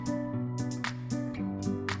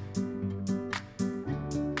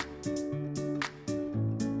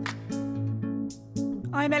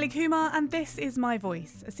I'm Ellie Kumar and this is My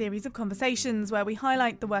Voice, a series of conversations where we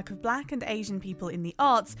highlight the work of Black and Asian people in the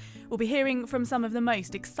arts. We'll be hearing from some of the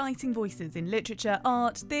most exciting voices in literature,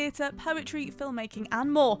 art, theatre, poetry, filmmaking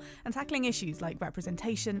and more, and tackling issues like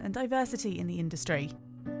representation and diversity in the industry.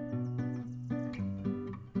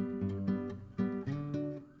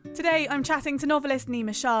 Today I'm chatting to novelist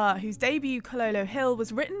Nima Shah, whose debut Kololo Hill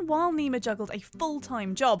was written while Nima juggled a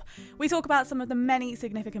full-time job. We talk about some of the many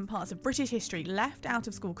significant parts of British history left out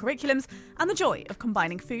of school curriculums and the joy of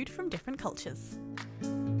combining food from different cultures.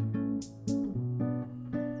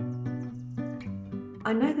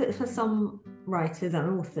 I know that for some writers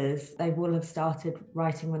and authors, they will have started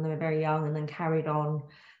writing when they were very young and then carried on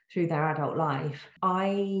through their adult life.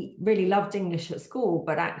 I really loved English at school,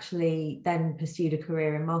 but actually then pursued a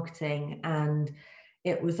career in marketing. And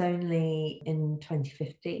it was only in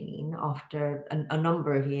 2015, after a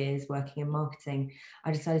number of years working in marketing,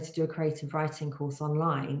 I decided to do a creative writing course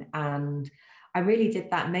online. And I really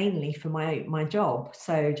did that mainly for my job.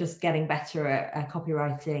 So just getting better at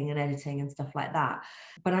copywriting and editing and stuff like that.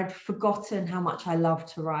 But I'd forgotten how much I loved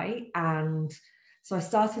to write. And so I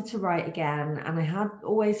started to write again, and I had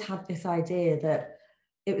always had this idea that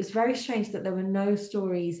it was very strange that there were no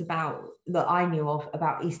stories that I knew of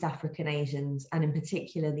about East African Asians, and in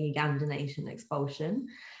particular the Ugandan Asian expulsion.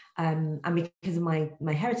 And because of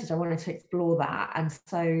my heritage, I wanted to explore that. And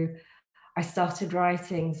so I started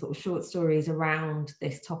writing sort of short stories around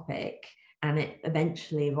this topic, and it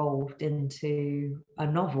eventually evolved into a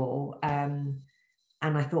novel. And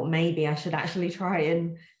I thought maybe I should actually try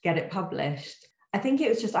and get it published. I think it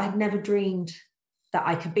was just I had never dreamed that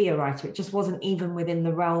I could be a writer. It just wasn't even within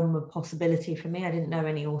the realm of possibility for me. I didn't know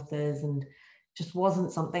any authors and just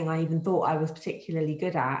wasn't something I even thought I was particularly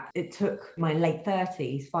good at. It took my late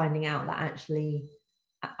 30s finding out that actually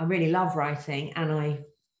I really love writing and I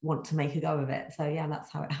want to make a go of it. So yeah,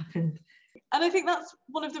 that's how it happened. And I think that's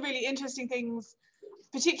one of the really interesting things,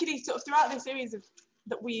 particularly sort of throughout this series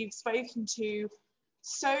that we've spoken to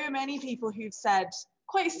so many people who've said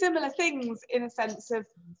quite similar things, in a sense of,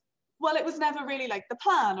 well, it was never really like the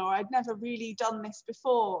plan, or I'd never really done this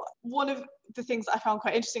before. One of the things I found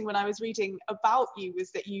quite interesting when I was reading about you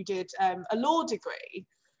was that you did a law degree.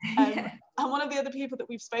 And one of the other people that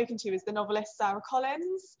we've spoken to is the novelist Sarah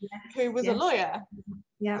Collins, who was a lawyer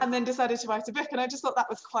and then decided to write a book. And I just thought that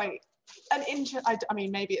was quite an I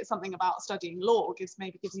mean, maybe it's something about studying law gives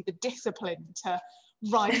you the discipline to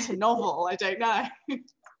write a novel. I don't know.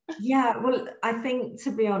 Yeah, well, I think,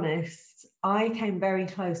 to be honest, I came very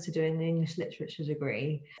close to doing the English literature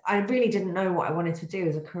degree. I really didn't know what I wanted to do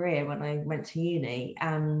as a career when I went to uni,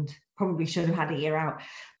 and probably should have had a year out.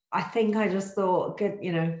 I think I just thought, good,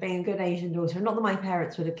 being a good Asian daughter, not that my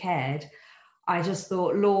parents would have cared, I just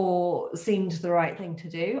thought law seemed the right thing to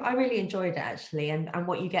do. I really enjoyed it, actually, and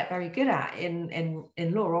what you get very good at in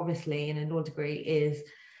law, obviously, in a law degree is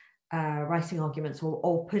writing arguments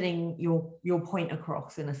or putting your point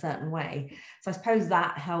across in a certain way. So I suppose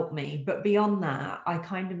that helped me. But beyond that, I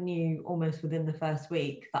kind of knew almost within the first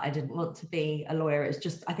week that I didn't want to be a lawyer. It's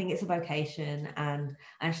just, I think it's a vocation, and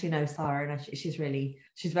I actually know Sarah, and she's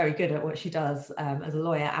very good at what she does as a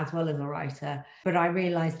lawyer as well as a writer. But I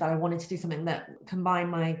realized that I wanted to do something that combined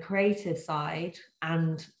my creative side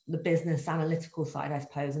and the business analytical side, I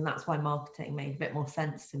suppose. And that's why marketing made a bit more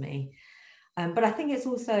sense to me. But I think it's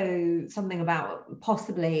also something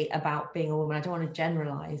possibly about being a woman. I don't want to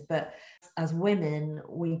generalize, but as women,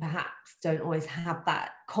 we perhaps don't always have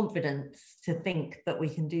that confidence to think that we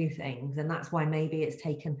can do things. And that's why maybe it's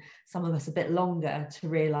taken some of us a bit longer to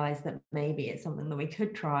realize that maybe it's something that we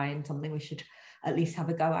could try and something we should at least have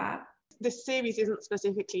a go at. This series isn't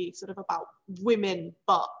specifically sort of about women,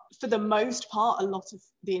 but for the most part, a lot of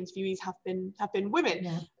the interviewees have been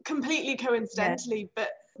women, completely coincidentally.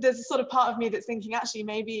 But there's a sort of part of me that's thinking, actually,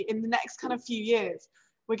 maybe in the next kind of few years,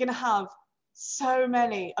 we're going to have so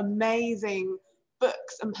many amazing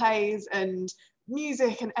books and plays and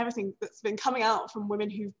music and everything that's been coming out from women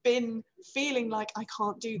who've been feeling like, I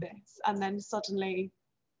can't do this, and then suddenly,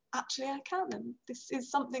 actually I can, and this is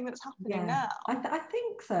something that's happening now. I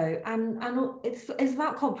think so, and it's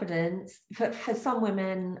about confidence. For some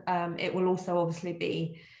women, it will also obviously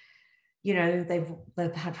be,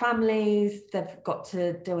 they've had families, they've got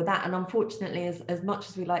to deal with that, and unfortunately, as much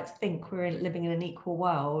as we like to think we're living in an equal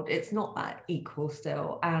world, it's not that equal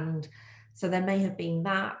still, and so there may have been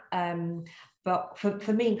that. But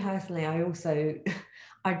for me personally, I also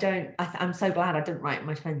I'm so glad I didn't write in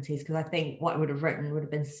my 20s, because I think what I would have written would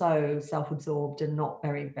have been so self-absorbed and not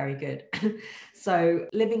very, very good. So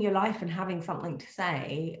living your life and having something to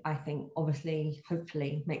say, I think obviously,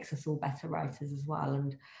 hopefully makes us all better writers as well.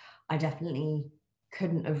 And I definitely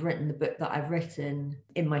couldn't have written the book that I've written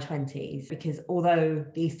in my 20s, because although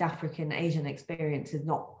the East African Asian experience is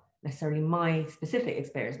not necessarily my specific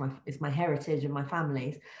experience, it's my heritage and my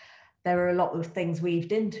family's, there are a lot of things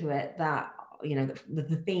weaved into it that, you know,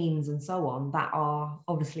 the themes and so on that are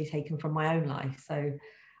obviously taken from my own life. So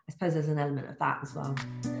I suppose there's an element of that as well.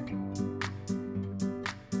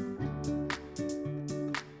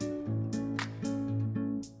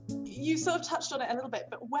 You sort of touched on it a little bit,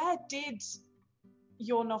 but where did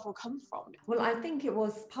your novel come from? Well, I think it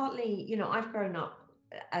was partly, you know, I've grown up,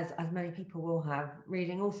 as many people will have,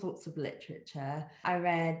 reading all sorts of literature. I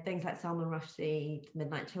read things like Salman Rushdie,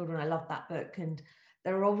 Midnight Children. I loved that book. And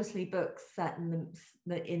there are obviously books set in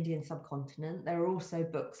the Indian subcontinent. There are also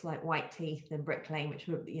books like White Teeth and Brick Lane, which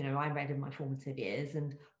were, you know, I read in my formative years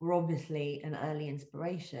and were obviously an early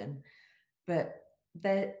inspiration. But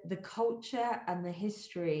the culture and the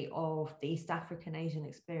history of the East African Asian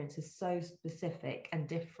experience is so specific and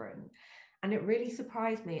different. And it really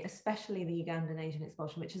surprised me, especially the Ugandan Asian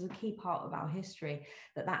expulsion, which is a key part of our history,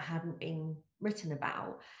 that hadn't been written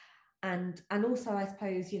about. And also, I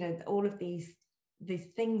suppose, you know, all of these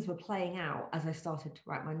things were playing out as I started to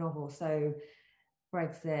write my novel. So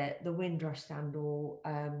Brexit, the Windrush scandal,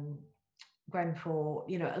 Grenfell,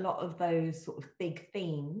 you know, a lot of those sort of big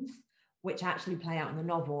themes which actually play out in the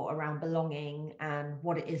novel around belonging and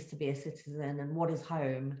what it is to be a citizen and what is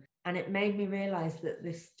home. And it made me realize that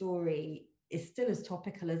this story is still as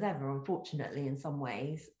topical as ever, unfortunately, in some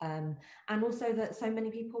ways. And also that so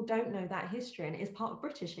many people don't know that history, and it is part of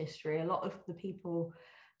British history. A lot of the people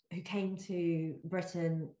who came to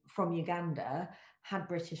Britain from Uganda had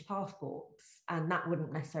British passports, and that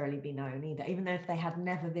wouldn't necessarily be known either, even though if they had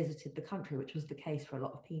never visited the country, which was the case for a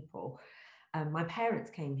lot of people. My parents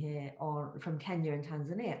came here from Kenya and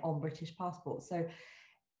Tanzania on British passports. So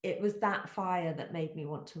it was that fire that made me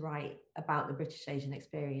want to write about the British Asian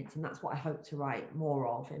experience. And that's what I hope to write more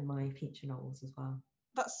of in my future novels as well.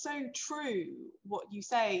 That's so true, what you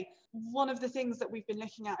say. One of the things that we've been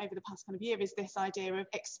looking at over the past kind of year is this idea of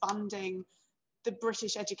expanding the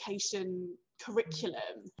British education curriculum,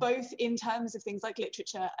 both in terms of things like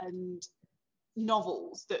literature and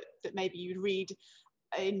novels that maybe you'd read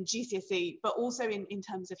in GCSE, but also in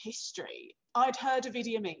terms of history. I'd heard of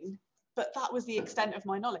Idi Amin, but that was the extent of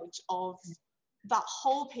my knowledge of that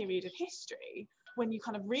whole period of history. When you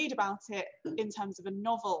kind of read about it in terms of a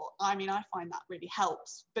novel, I mean, I find that really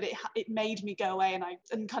helps, but it made me go away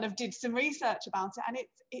and kind of did some research about it, and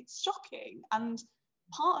it's shocking. And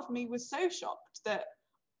part of me was so shocked that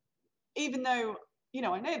even though, you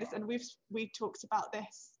know, I know this, and we've talked about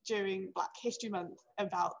this during Black History Month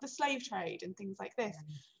about the slave trade and things like this,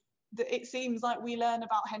 that it seems like we learn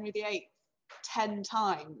about Henry VIII 10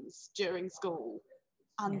 times during school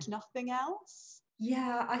and nothing else.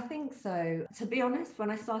 Yeah, I think so. To be honest, when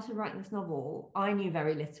I started writing this novel, I knew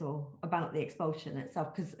very little about the expulsion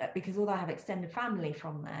itself, because although I have extended family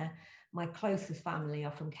from there, my closest family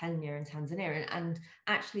are from Kenya and Tanzania. And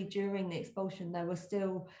actually during the expulsion, there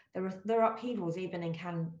are upheavals even in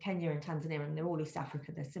Kenya and Tanzania, and they're all East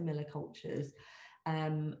Africa, they're similar cultures.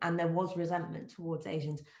 And there was resentment towards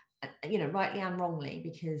Asians, you know, rightly and wrongly,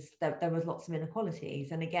 because there was lots of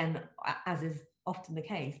inequalities. And again, as is often the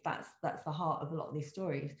case, that's the heart of a lot of these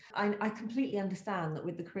stories. I completely understand that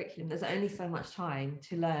with the curriculum, there's only so much time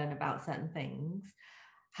to learn about certain things.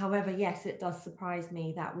 However, yes, it does surprise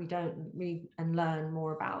me that we don't read and learn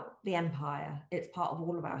more about the empire. It's part of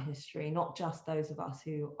all of our history, not just those of us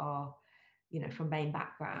who are, you know, from BAME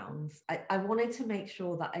backgrounds. I wanted to make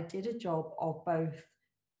sure that I did a job of both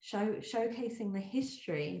showcasing the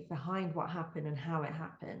history behind what happened and how it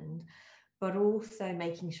happened, but also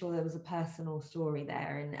making sure there was a personal story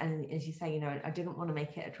there. And as you say, you know, I didn't want to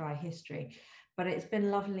make it a dry history, but it's been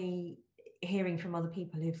lovely hearing from other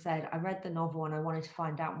people who've said, I read the novel and I wanted to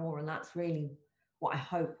find out more. And that's really what I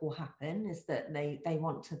hope will happen, is that they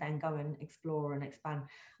want to then go and explore and expand. I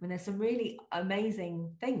mean, there's some really amazing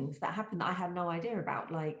things that happen that I had no idea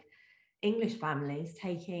about, like English families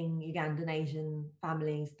taking Ugandan Asian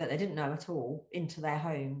families that they didn't know at all into their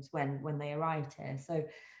homes when they arrived here. So,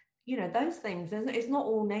 you know, those things, it's not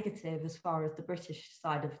all negative as far as the British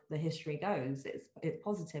side of the history goes. It's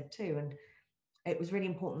positive too. And it was really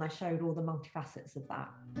important I showed all the multifacets of that.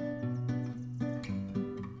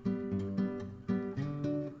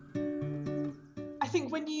 I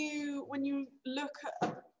think when you look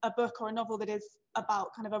at a book or a novel that is about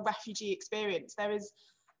kind of a refugee experience, there is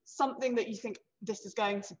something that you think this is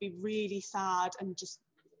going to be really sad and just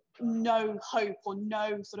no hope or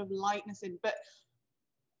no sort of lightness in. But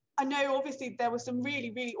I know obviously there were some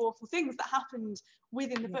really, really awful things that happened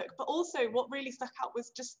within the book, but also what really stuck out was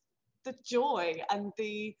just the joy and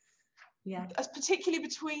the, yeah, particularly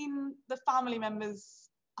between the family members.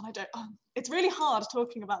 And I don't, it's really hard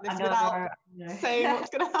talking about this I without know. saying what's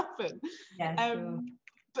going to happen. Yeah, sure.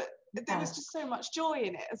 But there was just so much joy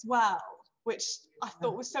in it as well, which I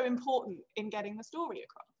thought was so important in getting the story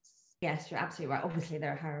across. Yes, you're absolutely right. Obviously,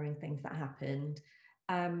 there are harrowing things that happened.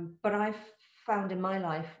 But I've found in my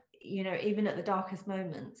life, you know, even at the darkest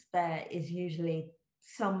moments, there is usually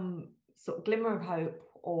some sort of glimmer of hope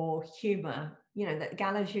or humour, you know, that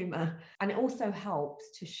gallows humour. And it also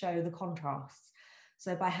helps to show the contrasts.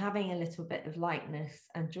 So by having a little bit of lightness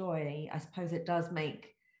and joy, I suppose it does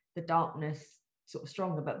make the darkness sort of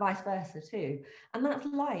stronger, but vice versa too. And that's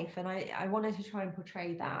life. And I wanted to try and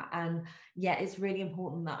portray that. And yeah, it's really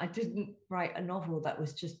important that I didn't write a novel that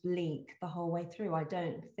was just bleak the whole way through. I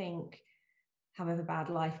don't think, however bad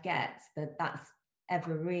life gets, that that's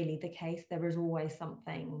ever really the case. There is always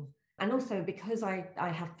something. And also because I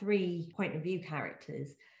have 3 point of view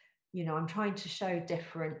characters, you know, I'm trying to show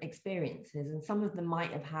different experiences, and some of them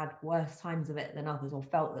might have had worse times of it than others, or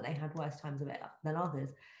felt that they had worse times of it than others.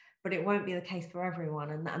 But it won't be the case for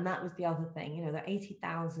everyone. And that was the other thing. You know, there are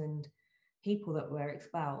 80,000 people that were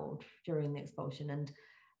expelled during the expulsion, and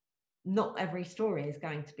not every story is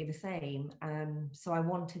going to be the same. So I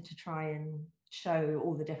wanted to try and show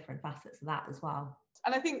all the different facets of that as well.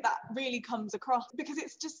 And I think that really comes across because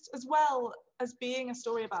it's just, as well as being a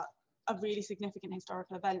story about a really significant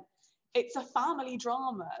historical event, it's a family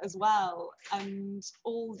drama as well, and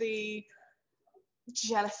all the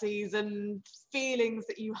jealousies and feelings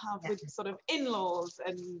that you have with sort of in-laws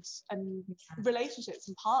and relationships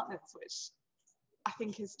and partners, which I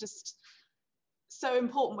think is just so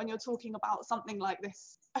important when you're talking about something like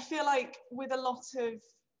this. I feel like with a lot of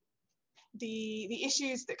the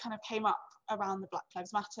issues that kind of came up around the Black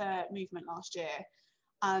Lives Matter movement last year,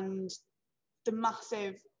 and the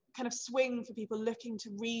massive kind of swing for people looking to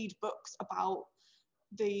read books about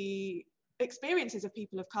the experiences of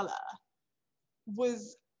people of colour,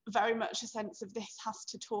 was very much a sense of, this has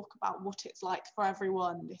to talk about what it's like for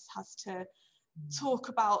everyone. This has to talk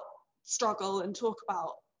about struggle and talk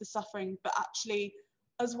about the suffering, but actually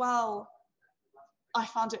as well, I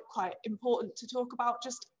found it quite important to talk about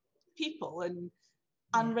just people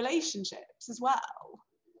and relationships as well.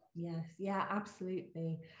 Yes, yeah,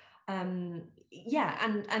 absolutely. Yeah,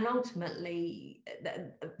 and ultimately,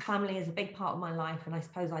 family is a big part of my life, and I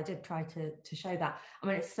suppose I did try to show that. I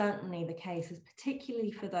mean, it's certainly the case,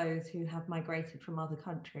 particularly for those who have migrated from other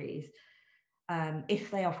countries, if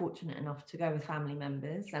they are fortunate enough to go with family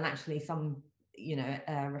members. And actually, some, you know,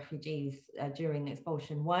 refugees during the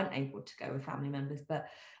expulsion weren't able to go with family members,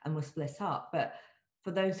 and were split up. But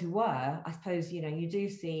for those who were, I suppose, you know, you do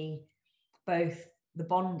see both the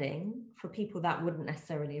bonding for people that wouldn't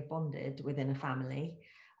necessarily have bonded within a family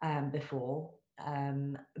before,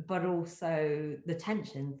 but also the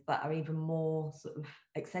tensions that are even more sort of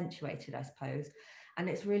accentuated, I suppose. And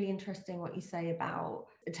it's really interesting what you say about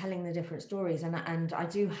telling the different stories. And I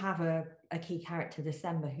do have a key character,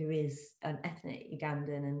 December, who is an ethnic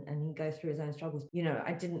Ugandan, and he goes through his own struggles. You know,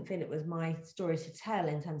 I didn't feel it was my story to tell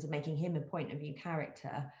in terms of making him a point of view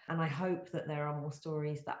character. And I hope that there are more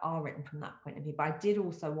stories that are written from that point of view. But I did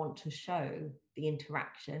also want to show the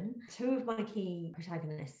interaction. 2 of my key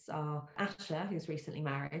protagonists are Asha, who's recently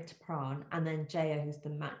married to Pran, and then Jaya, who's the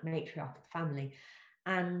matriarch of the family.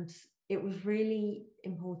 And it was really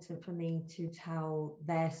important for me to tell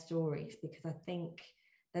their stories, because I think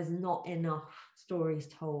there's not enough stories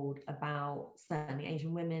told about certainly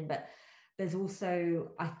Asian women, but there's also,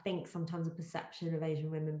 I think, sometimes a perception of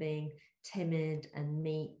Asian women being timid and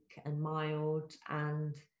meek and mild,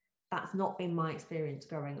 and that's not been my experience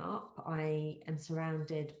growing up. I am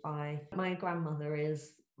surrounded by, my grandmother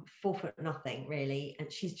is 4'0" really,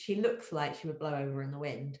 and she looks like she would blow over in the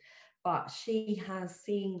wind. But she has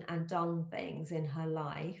seen and done things in her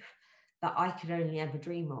life that I could only ever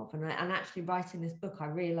dream of. And actually writing this book, I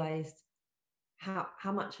realised how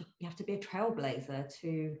much you have to be a trailblazer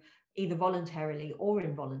to either voluntarily or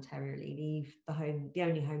involuntarily leave the home, the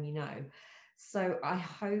only home you know. So I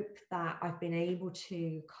hope that I've been able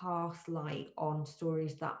to cast light on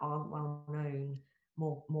stories that aren't well known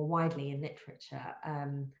more widely in literature.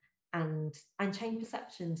 And change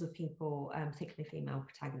perceptions of people, particularly female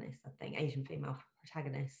protagonists, I think, Asian female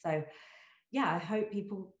protagonists. So yeah, I hope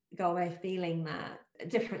people go away feeling that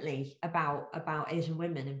differently about Asian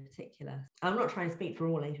women in particular. I'm not trying to speak for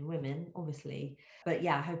all Asian women, obviously, but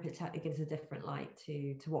yeah, I hope it gives a different light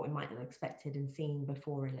to what we might have expected and seen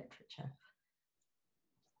before in literature.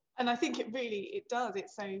 And I think it does.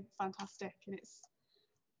 It's so fantastic. And it's,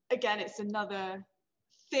 again, it's another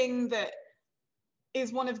thing that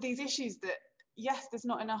is one of these issues that, yes, there's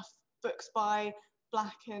not enough books by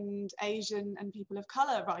Black and Asian and people of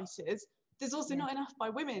colour writers. There's also not enough by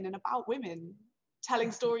women and about women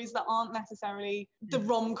telling stories that aren't necessarily the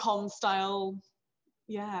rom-com style.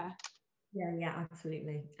 Yeah,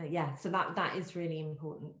 absolutely. So that is really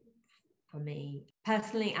important for me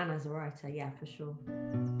personally and as a writer, for sure.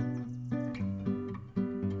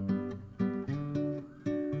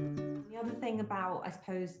 The other thing about, I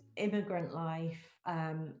suppose, immigrant life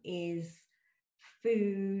is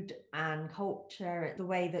food and culture, the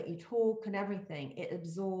way that you talk and everything. It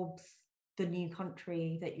absorbs the new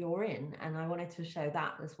country that you're in, and I wanted to show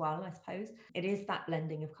that as well. I suppose it is that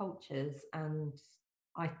blending of cultures, and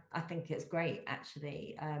I think it's great,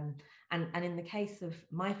 actually. And in the case of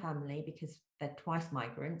my family, because they're twice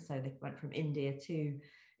migrants, so they went from India to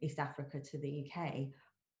East Africa to the UK,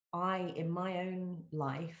 I, in my own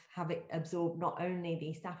life, have absorbed not only the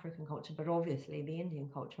East African culture, but obviously the Indian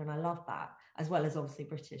culture. And I love that, as well as obviously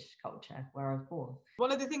British culture, where I was born.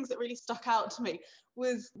 One of the things that really stuck out to me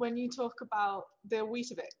was when you talk about the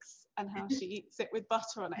Weetabix and how she eats it with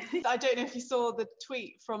butter on it. I don't know if you saw the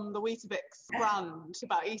tweet from the Weetabix brand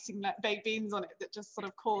about eating baked beans on it that just sort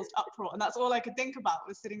of caused uproar. And that's all I could think about,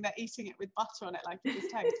 was sitting there eating it with butter on it like it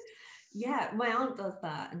was toast. Yeah, my aunt does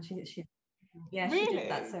that, and she really? She did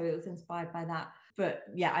that, so it was inspired by that. But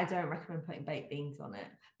I don't recommend putting baked beans on it.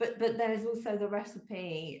 But there is also the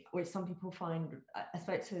recipe, which some people find, I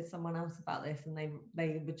spoke to someone else about this and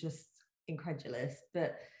they were just incredulous,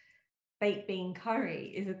 but baked bean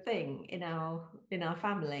curry is a thing in our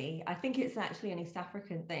family. I think it's actually an East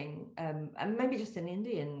African thing, and maybe just an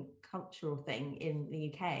Indian cultural thing in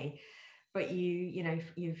the UK. But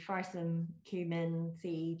you fry some cumin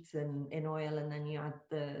seeds in oil, and then you add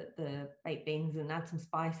the baked beans and add some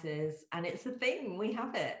spices, and it's a thing. We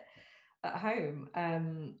have it at home,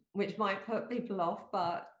 which might put people off,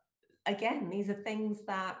 but again, these are things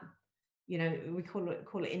that we call it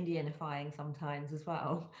Indianifying sometimes as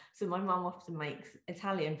well. So my mum often makes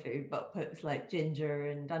Italian food, but puts like ginger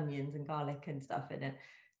and onions and garlic and stuff in it.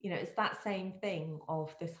 It's that same thing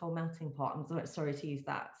of this whole melting pot. I'm sorry to use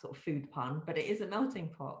that sort of food pun, but it is a melting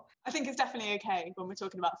pot. I think it's definitely okay when we're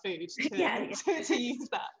talking about food to use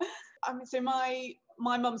that. So my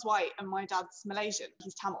mum's white and my dad's Malaysian.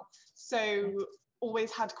 He's Tamil. So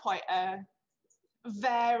always had quite a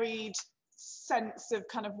varied sense of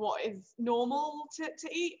kind of what is normal to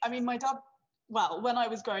eat. I mean, my dad, when I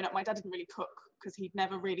was growing up, my dad didn't really cook, because he'd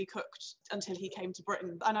never really cooked until he came to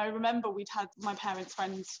Britain. And I remember we'd had my parents'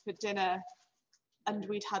 friends for dinner, and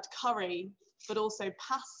we'd had curry, but also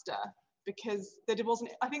pasta, because there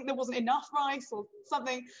wasn't enough rice or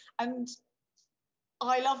something. And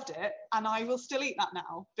I loved it, and I will still eat that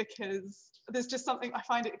now, because there's just something, I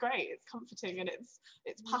find it great. It's comforting, and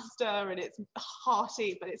it's pasta, and it's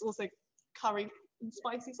hearty, but it's also curry and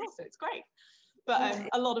spicy sauce, so it's great. But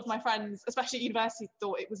a lot of my friends, especially at university,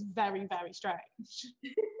 thought it was very, very strange.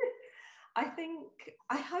 I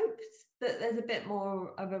hope that there's a bit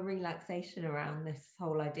more of a relaxation around this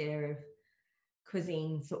whole idea of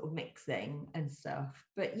cuisine sort of mixing and stuff.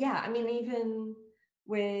 But I mean, even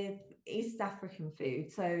with East African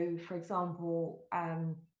food, so for example,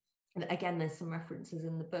 again, there's some references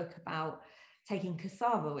in the book about taking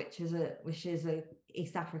cassava, which is a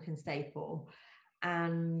East African staple,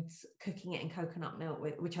 and cooking it in coconut milk,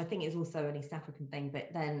 which I think is also an East African thing, but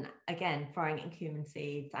then again frying it in cumin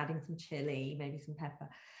seeds, adding some chili, maybe some pepper,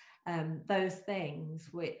 those things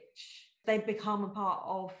which they've become a part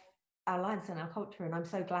of our lives and our culture. And I'm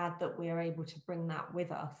so glad that we are able to bring that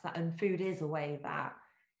with us, and food is a way that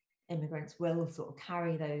immigrants will sort of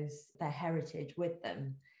carry their heritage with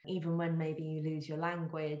them, even when maybe you lose your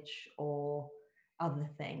language or other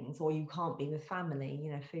things, or you can't be with family.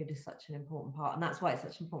 Food is such an important part, and that's why it's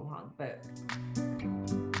such an important part of the book.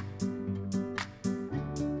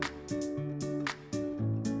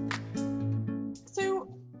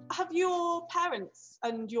 So have your parents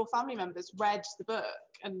and your family members read the book?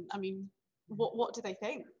 And I mean, what do they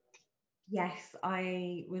think? Yes,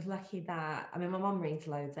 I was lucky that, I mean, my mum reads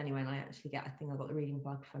loads anyway, and I think I got the reading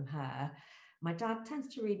bug from her. My dad tends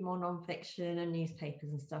to read more non-fiction and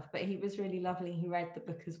newspapers and stuff, but he was really lovely. He read the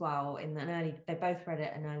book as well they both read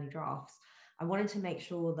it in early drafts. I wanted to make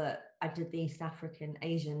sure that I did the East African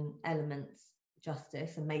Asian elements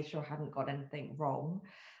justice and made sure I hadn't got anything wrong.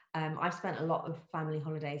 I've spent a lot of family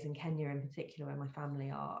holidays in Kenya in particular, where my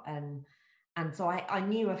family are, and so I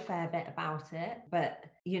knew a fair bit about it, but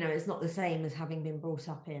it's not the same as having been brought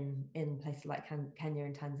up in places like Kenya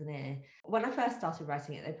and Tanzania. When I first started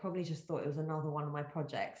writing it, they probably just thought it was another one of my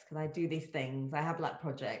projects, because I do these things. I have like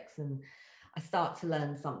projects, and I start to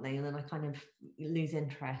learn something and then I kind of lose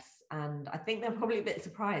interest. And I think they're probably a bit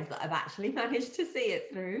surprised that I've actually managed to see it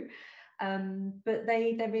through. But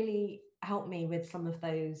they really helped me with some of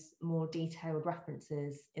those more detailed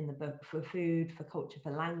references in the book for food, for culture,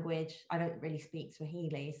 for language. I don't really speak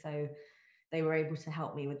Swahili, so they were able to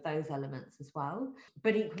help me with those elements as well.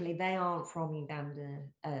 But equally, they aren't from Uganda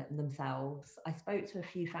themselves. I spoke to a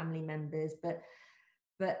few family members, but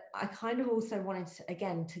I kind of also wanted to,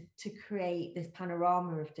 again, to create this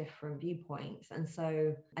panorama of different viewpoints. And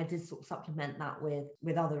so I did sort of supplement that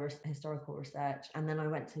with other historical research. And then I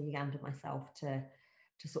went to Uganda myself to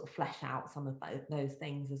sort of flesh out some of those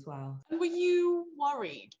things as well. And were you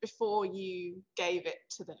worried before you gave it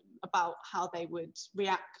to them about how they would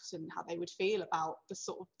react and how they would feel about the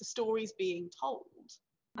sort of the stories being told?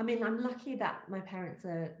 I mean, I'm lucky that my parents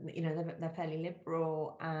are, they're fairly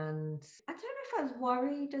liberal, and I don't know if I was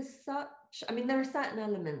worried as such. I mean, there are certain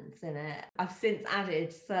elements in it. I've since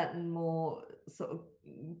added certain more sort of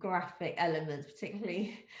graphic elements,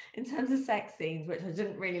 particularly in terms of sex scenes, which I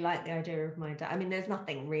didn't really like the idea of my dad. I mean, there's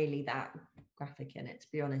nothing really that graphic in it, to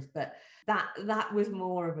be honest, but that was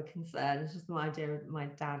more of a concern. It's just my idea of my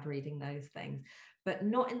dad reading those things, but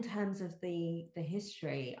not in terms of the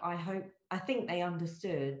history. I think they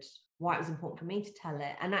understood why it was important for me to tell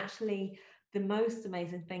it. And actually, the most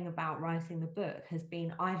amazing thing about writing the book has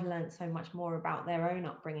been I've learned so much more about their own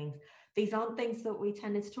upbringings. These aren't things that we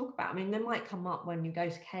tended to talk about. I mean, they might come up when you go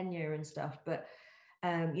to Kenya and stuff, but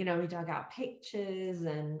we dug out pictures,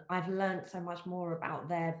 and I've learned so much more about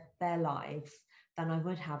their lives than I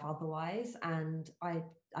would have otherwise. And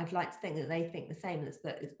I'd like to think that they think the same.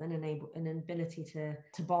 That it's been an ability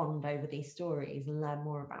to bond over these stories and learn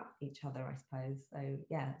more about each other, I suppose. So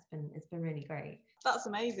yeah, it's been really great. That's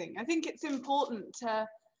amazing. I think it's important to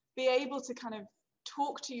be able to kind of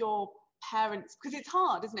talk to your parents, because it's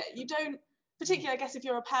hard, isn't it? You don't, particularly, I guess, if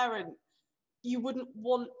you're a parent, you wouldn't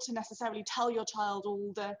want to necessarily tell your child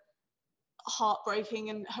all the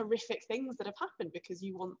heartbreaking and horrific things that have happened because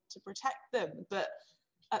you want to protect them. But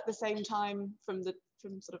at the same time, from sort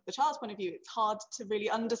of the child's point of view, it's hard to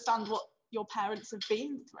really understand what your parents have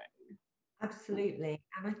been through. Absolutely.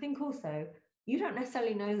 And I think also you don't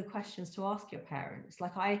necessarily know the questions to ask your parents.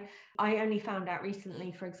 Like I only found out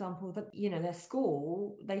recently, for example, that their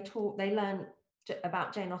school, they learned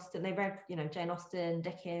about Jane Austen. They read Jane Austen,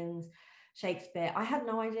 Dickens, Shakespeare. I had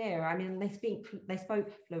no idea. I mean, they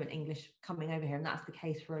spoke fluent English coming over here, and that's the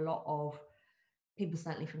case for a lot of people,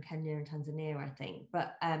 certainly from Kenya and Tanzania, I think.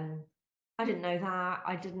 But I didn't know that.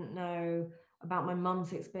 I didn't know about my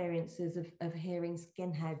mum's experiences of hearing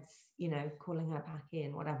skinheads, calling her Paki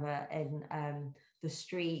and whatever in the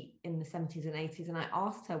street in the 70s and 80s. And I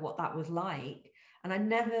asked her what that was like. And I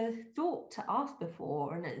never thought to ask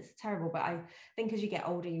before. And it's terrible. But I think as you get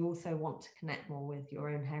older, you also want to connect more with your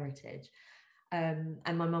own heritage. And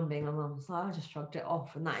my mum being my mum, so I just shrugged it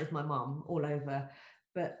off. And that is my mum all over.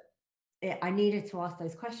 But I needed to ask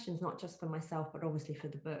those questions, not just for myself, but obviously for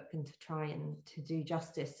the book, and to try and to do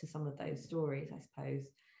justice to some of those stories, I suppose.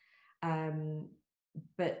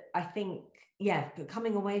 But I think,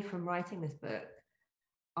 coming away from writing this book,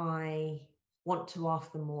 I want to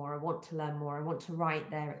ask them more. I want to learn more. I want to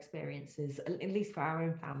write their experiences, at least for our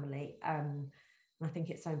own family. And I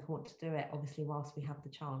think it's so important to do it, obviously, whilst we have the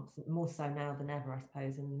chance, more so now than ever, I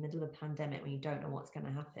suppose, in the middle of the pandemic when you don't know what's going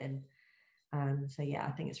to happen. So yeah,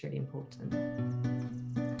 I think it's really important.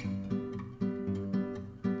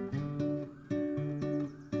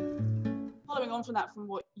 Following on from that, from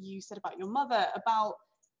what you said about your mother, about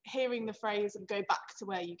hearing the phrase and go back to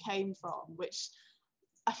where you came from, which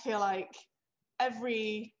I feel like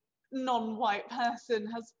every non-white person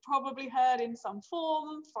has probably heard in some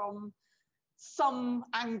form from some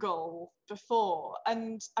angle before.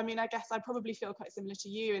 And I mean, I guess I probably feel quite similar to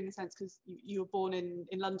you in the sense, because you were born in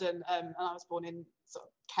London, and I was born in sort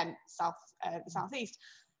of Kent, the southeast,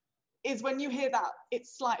 is when you hear that,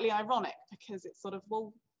 it's slightly ironic, because it's sort of,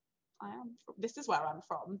 well, this is where I'm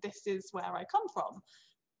from, this is where I come from.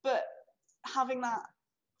 But having that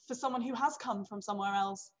for someone who has come from somewhere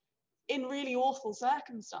else in really awful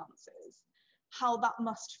circumstances, how that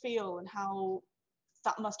must feel and how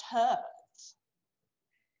that must hurt.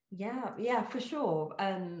 Yeah, for sure.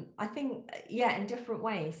 I think, in different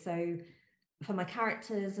ways. So for my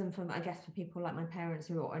characters, and I guess for people like my parents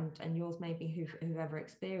and yours maybe who've ever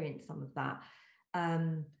experienced some of that,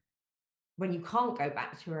 when you can't go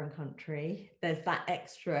back to your own country, there's that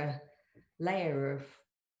extra layer of,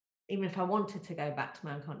 even if I wanted to go back to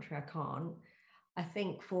my own country, I can't. I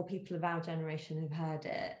think for people of our generation who've heard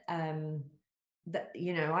it, that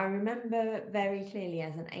I remember very clearly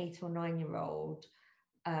as an 8 or 9 year old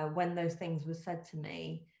when those things were said to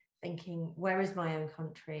me, thinking, where is my own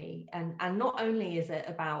country? And not only is it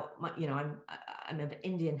about my, I'm of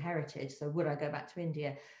Indian heritage, so would I go back to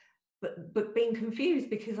India? But being confused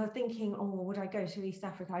because I'm thinking, oh, would I go to East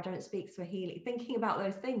Africa? I don't speak Swahili. Thinking about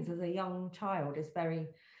those things as a young child is very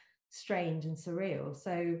strange and surreal.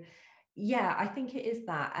 So yeah, I think it is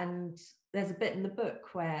that. And there's a bit in the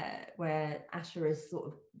book where Asha is sort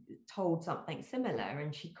of told something similar,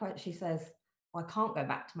 and she says, well, I can't go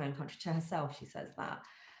back to my own country. To herself, she says that.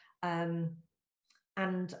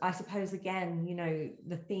 And I suppose, again,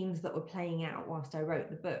 the themes that were playing out whilst I wrote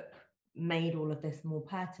the book made all of this more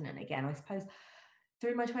pertinent again. I suppose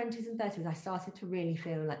through my 20s and 30s, I started to really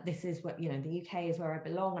feel like this is what, the UK is where I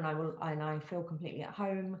belong, and I feel completely at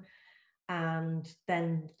home. And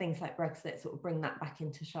then things like Brexit sort of bring that back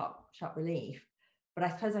into sharp relief. But I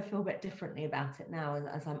suppose I feel a bit differently about it now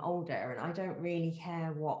as I'm older, and I don't really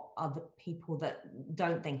care what other people that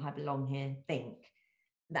don't think I belong here think.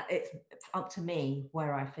 That it's up to me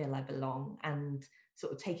where I feel I belong, and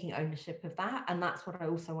sort of taking ownership of that. And that's what I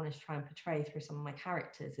also wanted to try and portray through some of my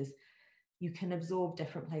characters, is you can absorb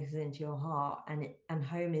different places into your heart, and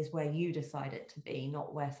home is where you decide it to be,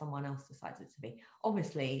 not where someone else decides it to be.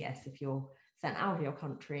 Obviously, yes, if you're sent out of your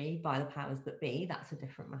country by the powers that be, that's a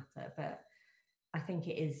different matter. But I think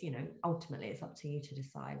it is, ultimately it's up to you to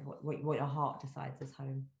decide what your heart decides is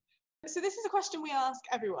home. So this is a question we ask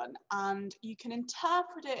everyone, and you can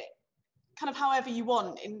interpret it kind of however you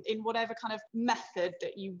want, in whatever kind of method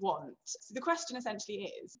that you want. So the question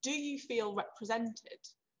essentially is, do you feel represented?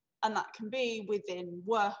 And that can be within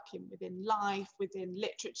work, within life, within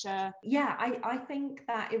literature. Yeah, I think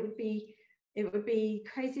that it would be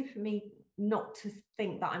crazy for me not to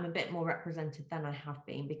think that I'm a bit more represented than I have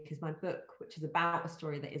been, because my book, which is about a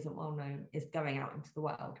story that isn't well known, is going out into the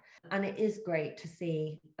world. And it is great to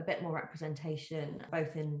see a bit more representation,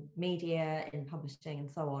 both in media, in publishing and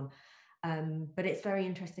so on. But it's very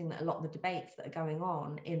interesting that a lot of the debates that are going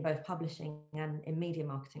on in both publishing and in media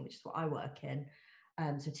marketing, which is what I work in,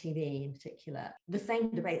 so TV in particular, the same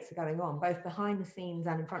debates are going on, both behind the scenes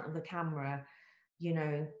and in front of the camera.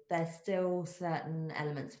 There's still certain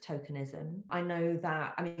elements of tokenism. I know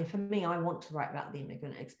that, for me, I want to write about the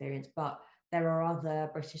immigrant experience, but there are other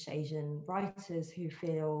British Asian writers who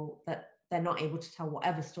feel that they're not able to tell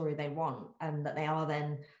whatever story they want, and that they are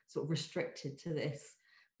then sort of restricted to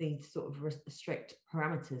these sort of strict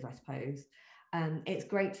parameters, I suppose. It's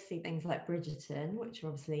great to see things like Bridgerton, which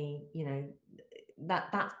obviously,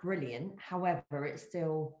 that's brilliant. However, it's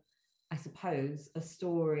still, I suppose, a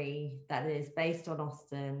story that is based on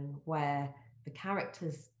Austen, where the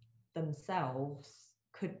characters themselves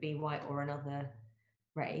could be white or another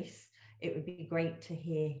race. It would be great to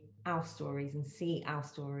hear our stories and see our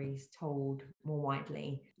stories told more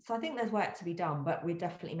widely. So I think there's work to be done, but we're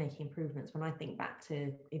definitely making improvements. When I think back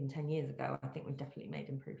to even 10 years ago, I think we've definitely made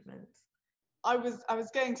improvements. I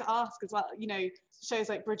was going to ask as well, shows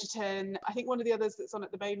like Bridgerton, I think one of the others that's on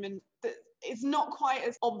at the moment that is not quite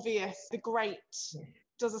as obvious. The Great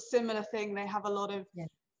does a similar thing. They have a lot of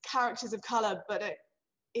characters of colour, but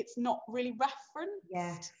it's not really referenced.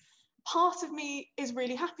 Yes. Part of me is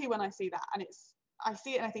really happy when I see that, and I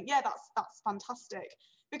see it and I think, yeah, that's fantastic.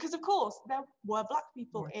 Because of course there were black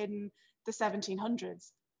people in the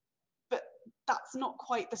 1700s, but that's not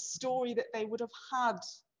quite the story that they would have had.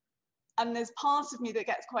 And there's part of me that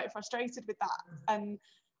gets quite frustrated with that. And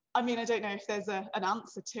I don't know if there's an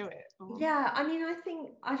answer to it. Yeah, I think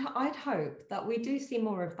I'd hope that we do see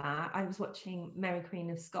more of that. I was watching Mary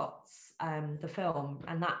Queen of Scots, the film,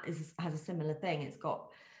 and that has a similar thing. It's got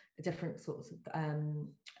different sorts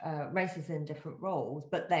of races in different roles,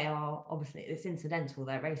 but they are obviously, it's incidental.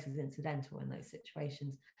 Their race is incidental in those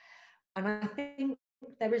situations. And I think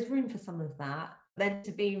there is room for some of that. Then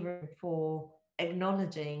to be room for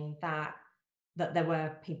acknowledging that there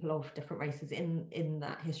were people of different races in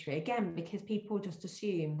that history, again, because people just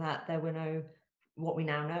assume that there were what we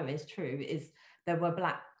now know is true, is there were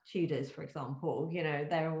black Tudors, for example.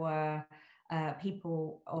 There were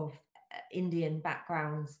people of Indian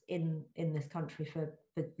backgrounds in this country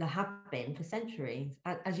there have been for centuries,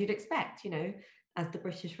 as you'd expect, as the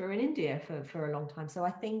British were in India for a long time. So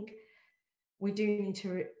I think we do need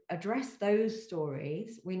to address those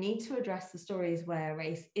stories. We need to address the stories where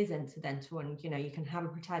race is incidental, and you can have a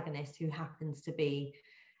protagonist who happens to be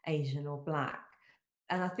Asian or black.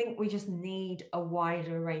 And I think we just need a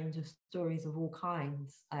wider range of stories of all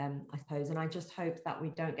kinds, I suppose. And I just hope that we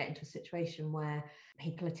don't get into a situation where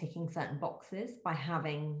people are ticking certain boxes by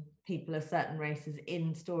having people of certain races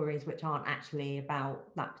in stories which aren't actually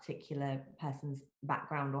about that particular person's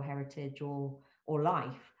background or heritage or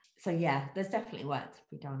life. So yeah, there's definitely work to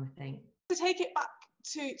be done, I think. To take it back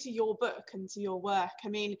to your book and to your work, I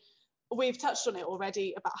mean, we've touched on it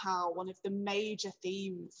already about how one of the major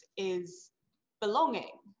themes is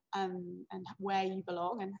belonging, and where you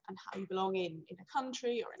belong and how you belong in a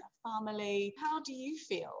country or in a family. How do you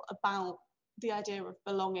feel about the idea of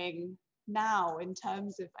belonging now in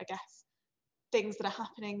terms of, I guess, things that are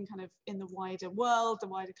happening kind of in the wider world, the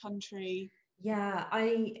wider country? Yeah,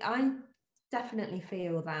 I definitely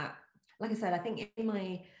feel that, like I said, I think in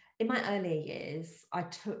my earlier years, I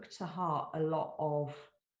took to heart a lot of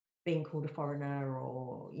being called a foreigner,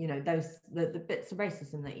 or, you know, the bits of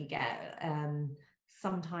racism that you get,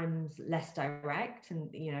 sometimes less direct, and,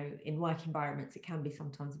 you know, in work environments it can be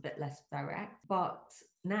sometimes a bit less direct. But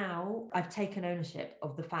now I've taken ownership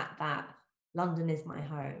of the fact that London is my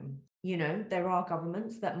home. You know, there are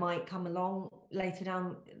governments that might come along later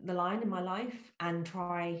down the line in my life and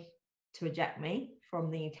try to eject me from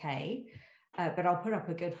the UK, but I'll put up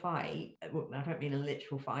a good fight. Well, I don't mean a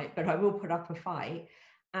literal fight, but I will put up a fight.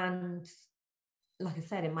 And like I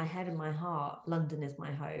said, in my head and my heart, London is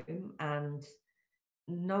my home, and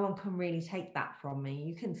no one can really take that from me.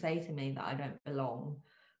 You can say to me that I don't belong,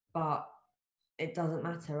 but it doesn't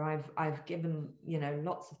matter. I've given, you know,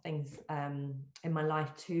 lots of things in my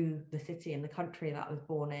life to the city and the country that I was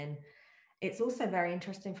born in. It's also very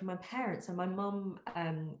interesting for my parents. And my mum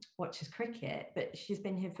watches cricket, but she's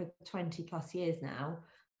been here for 20 plus years now.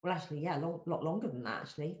 Well, actually, yeah, a lot longer than that,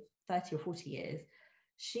 actually, 30 or 40 years.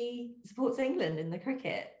 She supports England in the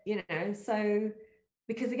cricket, you know, so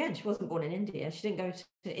because again, she wasn't born in India. She didn't go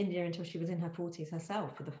to India until she was in her 40s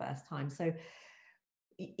herself for the first time. So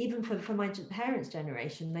even for my parents'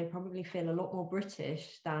 generation, they probably feel a lot more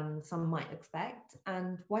British than some might expect.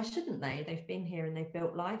 And why shouldn't they? They've been here and they've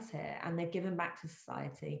built lives here and they've given back to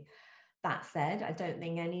society. That said, I don't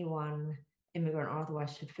think anyone, immigrant or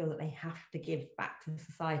otherwise, should feel that they have to give back to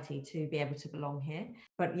society to be able to belong here.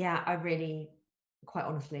 But yeah, I really, quite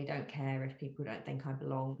honestly, don't care if people don't think I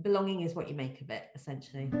belong. Belonging is what you make of it,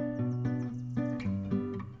 essentially.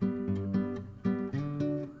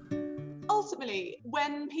 Ultimately,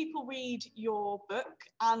 when people read your book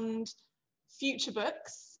and future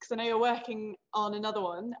books, because I know you're working on another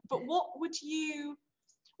one, but what would you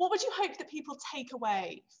hope that people take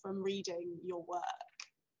away from reading your work?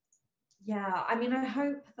 Yeah, I mean, I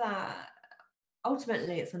hope that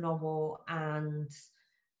ultimately it's a novel, and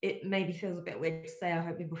it maybe feels a bit weird to say I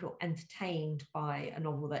hope people feel entertained by a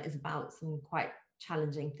novel that is about some quite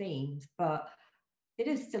challenging themes, but it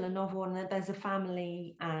is still a novel, and there's a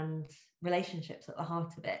family and relationships at the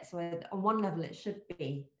heart of it. So on one level, it should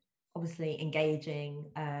be obviously engaging,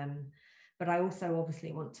 but I also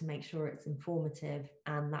obviously want to make sure it's informative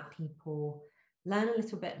and that people learn a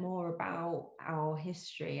little bit more about our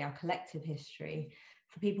history, our collective history.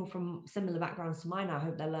 For people from similar backgrounds to mine, I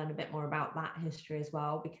hope they'll learn a bit more about that history as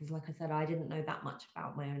well, because like I said, I didn't know that much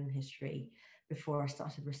about my own history before I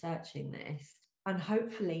started researching this. And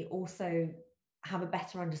hopefully also have a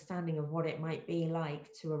better understanding of what it might be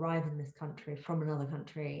like to arrive in this country from another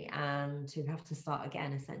country and to have to start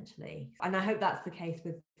again, essentially. And I hope that's the case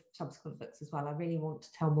with subsequent books as well. I really want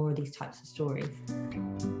to tell more of these types of stories.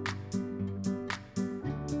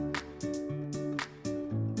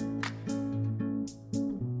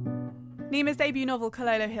 Nima's debut novel,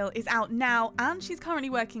 Kololo Hill, is out now, and she's currently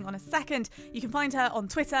working on a second. You can find her on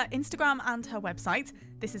Twitter, Instagram, and her website.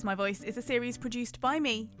 This Is My Voice is a series produced by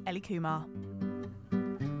me, Ellie Kumar.